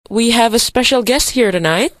we have a special guest here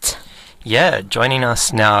tonight. Yeah, joining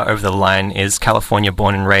us now over the line is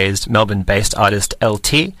California-born and raised, Melbourne-based artist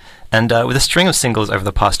LT, and with a string of singles over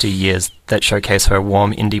the past 2 years that showcase her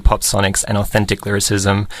warm indie pop sonics and authentic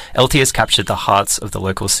lyricism, LT has captured the hearts of the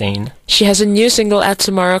local scene. She has a new single out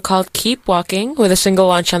tomorrow called Keep Walking, with a single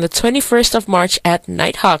launch on the 21st of March at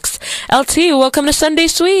Nighthawks. LT, welcome to Sunday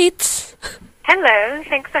Sweets! Hello,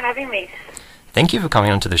 thanks for having me. Thank you for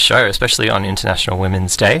coming onto the show, especially on International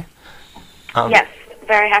Women's Day. Yes,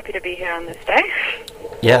 very happy to be here on this day.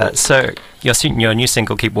 Yeah, so your new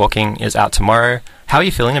single Keep Walking is out tomorrow. How are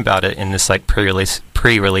you feeling about it in this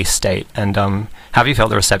pre-release state? And how have you felt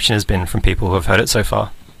the reception has been from people who have heard it so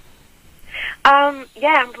far?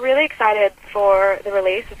 Yeah, I'm really excited for the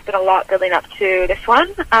release. It's been a lot building up to this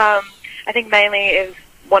one. I think mainly is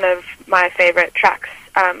one of my favorite tracks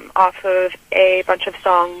off of a bunch of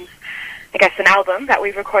songs, I guess an album that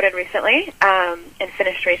we've recorded recently and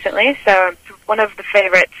finished recently. So it's one of the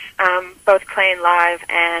favorites, both playing live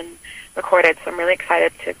and recorded. So I'm really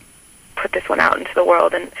excited to put this one out into the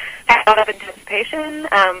world, and have a lot of anticipation,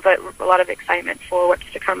 but a lot of excitement for what's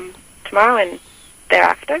to come tomorrow and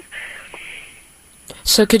thereafter.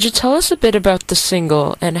 So could you tell us a bit about the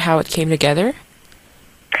single and how it came together?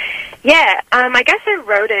 Yeah, I guess I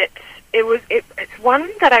wrote it. It's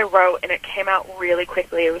one that I wrote and it came out really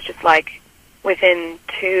quickly. It was just like within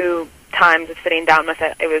 2 times of sitting down with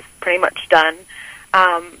it, it was pretty much done.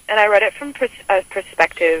 And I wrote it from a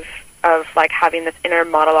perspective of like having this inner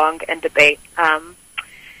monologue and debate, kind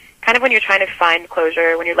of when you're trying to find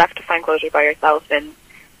closure, when you're left to find closure by yourself, and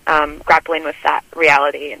grappling with that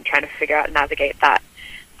reality and trying to figure out and navigate that.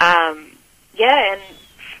 Yeah, and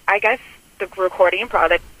I guess the recording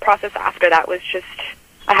process after that was just,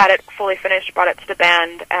 I had it fully finished, brought it to the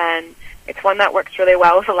band, and it's one that works really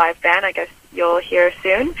well with a live band. I guess you'll hear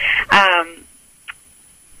soon.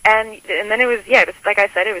 And then it was, yeah, just like I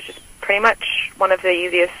said, it was just pretty much one of the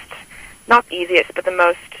easiest, not easiest, but the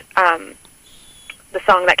most, the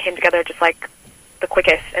song that came together just like the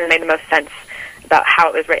quickest and made the most sense about how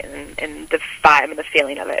it was written and the vibe and the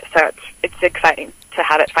feeling of it. So it's exciting to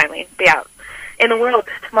have it finally be out in the world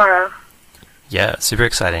tomorrow. Yeah, super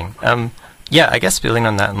exciting. Yeah, I guess building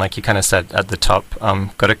on that, and like you kind of said at the top,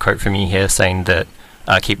 got a quote from you here saying that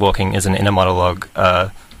Keep Walking is an inner monologue,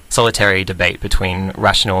 solitary debate between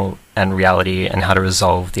rational and reality and how to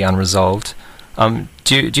resolve the unresolved. Do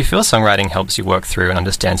you feel songwriting helps you work through and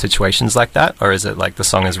understand situations like that, or is it like the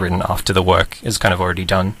song is written after the work is kind of already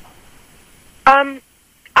done?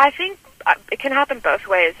 I think it can happen both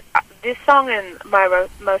ways. This song and my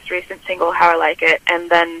most recent single, How I Like It, and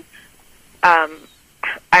then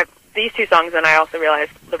these 2 songs, and I also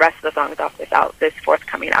realized the rest of the songs off this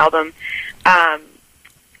forthcoming album,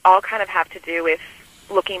 all kind of have to do with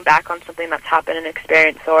looking back on something that's happened, an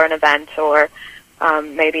experience or an event, or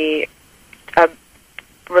maybe a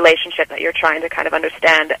relationship that you're trying to kind of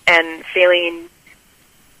understand, and feeling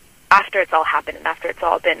after it's all happened and after it's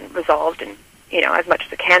all been resolved, and as much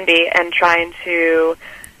as it can be, and trying to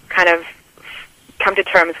kind of come to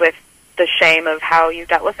terms with the shame of how you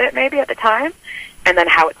dealt with it maybe at the time, and then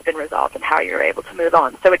how it's been resolved and how you're able to move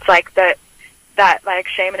on. So it's like that like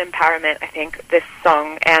shame and empowerment. I think this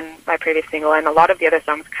song and my previous single and a lot of the other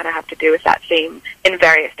songs kind of have to do with that theme in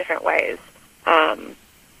various different ways.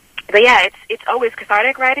 But yeah, it's always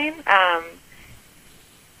cathartic writing,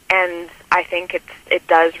 and I think it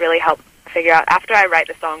does really help figure out after I write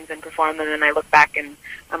the songs and perform them, and I look back and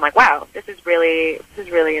I'm like, wow, this is really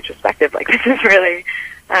introspective. Like, this is really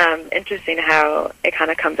interesting how it kind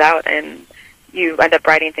of comes out, and you end up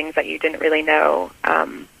writing things that you didn't really know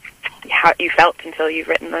how you felt until you've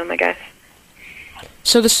written them, I guess.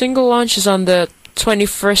 So the single launch is on the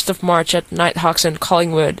 21st of March at Nighthawks in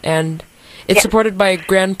Collingwood, and it's supported by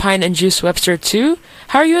Grand Pine and Juice Webster too.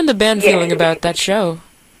 How are you and the band feeling about that show?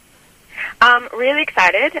 Really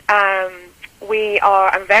excited. I'm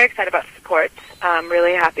very excited about the support. I'm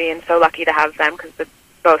really happy and so lucky to have them, because they're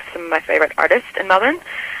both some of my favorite artists in Melbourne.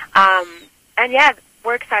 And yeah,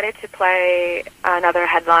 we're excited to play another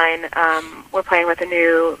headline. We're playing with a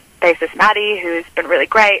new bassist, Maddie, who's been really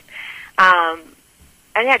great. And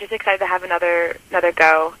yeah, just excited to have another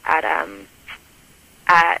go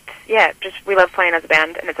we love playing as a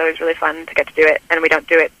band, and it's always really fun to get to do it, and we don't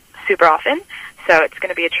do it super often, so it's going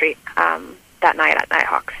to be a treat that night at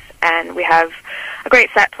Nighthawks. And we have a great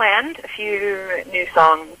set planned, a few new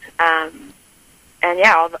songs, and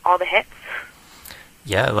yeah, all the hits.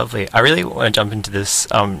 Yeah, lovely. I really want to jump into this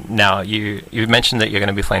now. You mentioned that you're going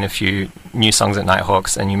to be playing a few new songs at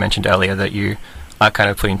Nighthawks, and you mentioned earlier that you are kind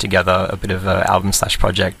of putting together a bit of an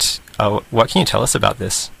album/project. What can you tell us about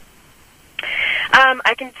this?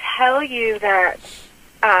 I can tell you that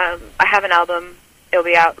I have an album. It'll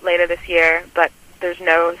be out later this year, but there's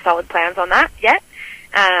no solid plans on that yet.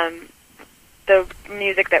 The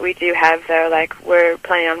music that we do have, though, like, we're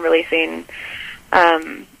planning on releasing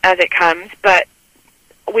as it comes. But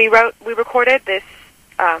we recorded this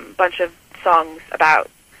bunch of songs about,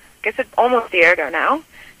 I guess, almost a year ago now,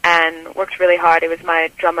 and worked really hard. It was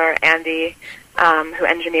my drummer, Andy, who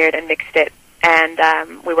engineered and mixed it,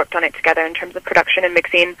 and we worked on it together in terms of production and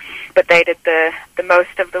mixing, but they did the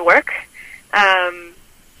most of the work.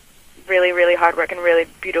 Really, really hard work and really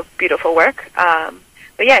beautiful work.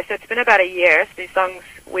 But yeah, so it's been about a year. So these songs,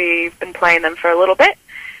 we've been playing them for a little bit.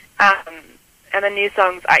 And the new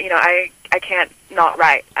songs, I can't not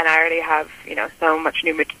write, and I already have, so much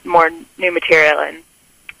more new material, and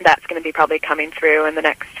that's going to be probably coming through in the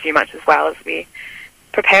next few months as well as we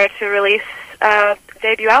prepare to release a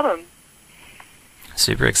debut album.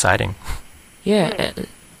 Super exciting. Yeah,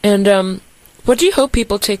 and what do you hope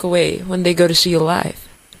people take away when they go to see you live?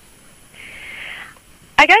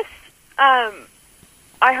 I guess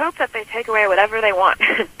I hope that they take away whatever they want.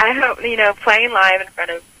 I hope, playing live in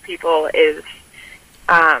front of people is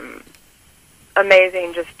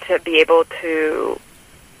amazing, just to be able to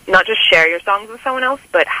not just share your songs with someone else,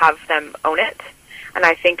 but have them own it. And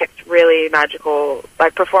I think it's really magical.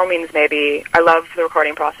 Like, performing is maybe, I love the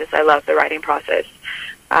recording process, I love the writing process,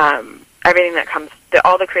 everything that comes,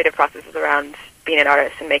 all the creative processes around being an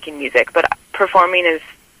artist and making music. But performing is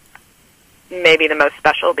maybe the most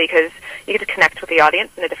special, because you get to connect with the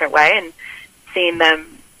audience in a different way, and seeing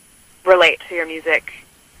them relate to your music,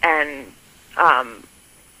 and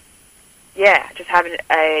just having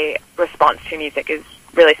a response to your music is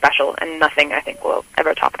really special, and nothing, I think, will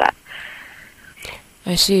ever top that.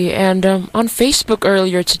 I see. And on Facebook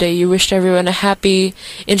earlier today, you wished everyone a happy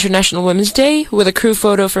International Women's Day with a crew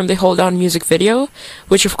photo from the Hold On music video,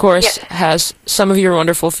 which of course has some of your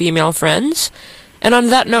wonderful female friends. And on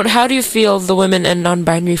that note, how do you feel the women and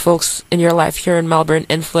non-binary folks in your life here in Melbourne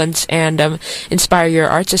influence and inspire your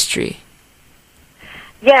artistry?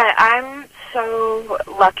 Yeah, I'm so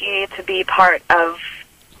lucky to be part of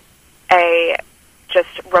a just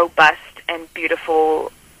robust and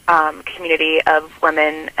beautiful community of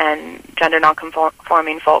women and gender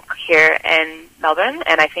non-conforming folk here in Melbourne,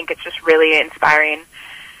 and I think it's just really inspiring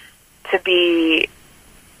to be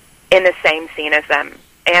in the same scene as them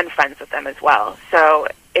and friends with them as well. So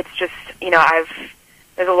it's just,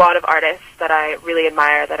 there's a lot of artists that I really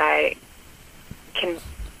admire, that I can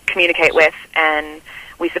communicate with, and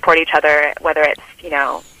we support each other, whether it's,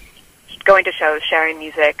 going to shows, sharing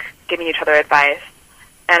music, giving each other advice.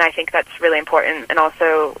 And I think that's really important, and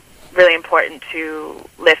also really important to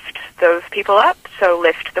lift those people up. So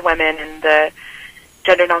lift the women and the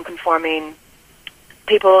gender non-conforming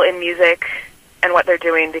people in music and what they're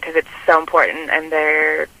doing, because it's so important, and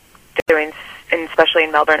they're doing, and especially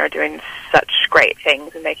in Melbourne, are doing such great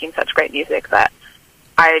things and making such great music that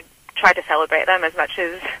I try to celebrate them as much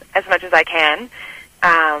as I can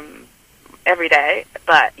every day.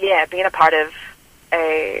 But yeah, being a part of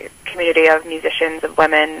a community of musicians, of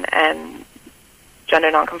women and gender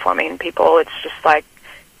non-conforming people, it's just like,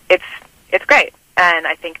 it's great. And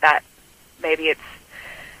I think that maybe it's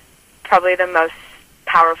probably the most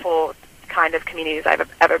powerful kind of communities I've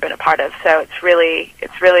ever been a part of. So it's really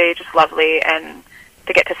just lovely, and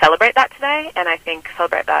to get to celebrate that today, and I think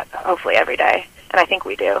celebrate that hopefully every day, and I think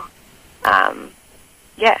we do.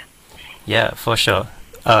 Yeah, for sure.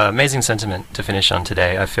 Amazing sentiment to finish on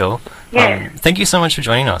today, I feel. Yeah. Thank you so much for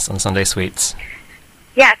joining us on Sunday Sweets.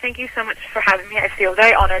 Yeah, thank you so much for having me. I feel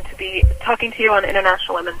very honored to be talking to you on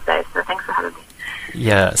International Women's Day, so thanks for having me.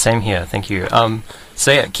 Yeah, same here. Thank you.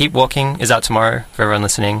 So yeah, Keep Walking is out tomorrow for everyone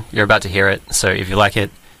listening. You're about to hear it, so if you like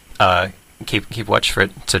it, keep watch for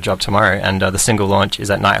it to drop tomorrow. And the single launch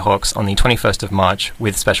is at Nighthawks on the 21st of March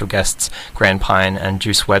with special guests Grand Pine and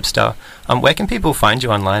Juice Webster. Where can people find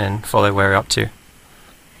you online and follow where you're up to?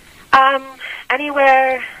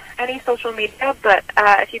 Anywhere, any social media, but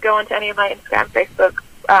if you go onto any of my Instagram, Facebook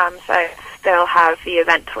sites, they'll have the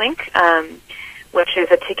event link, which is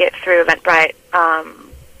a ticket through Eventbrite.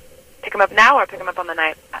 Pick them up now or pick them up on the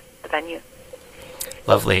night at the venue.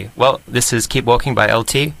 Lovely. Well, this is Keep Walking by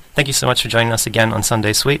LT. Thank you so much for joining us again on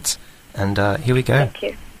Sunday Sweets, and here we go. Thank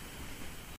you.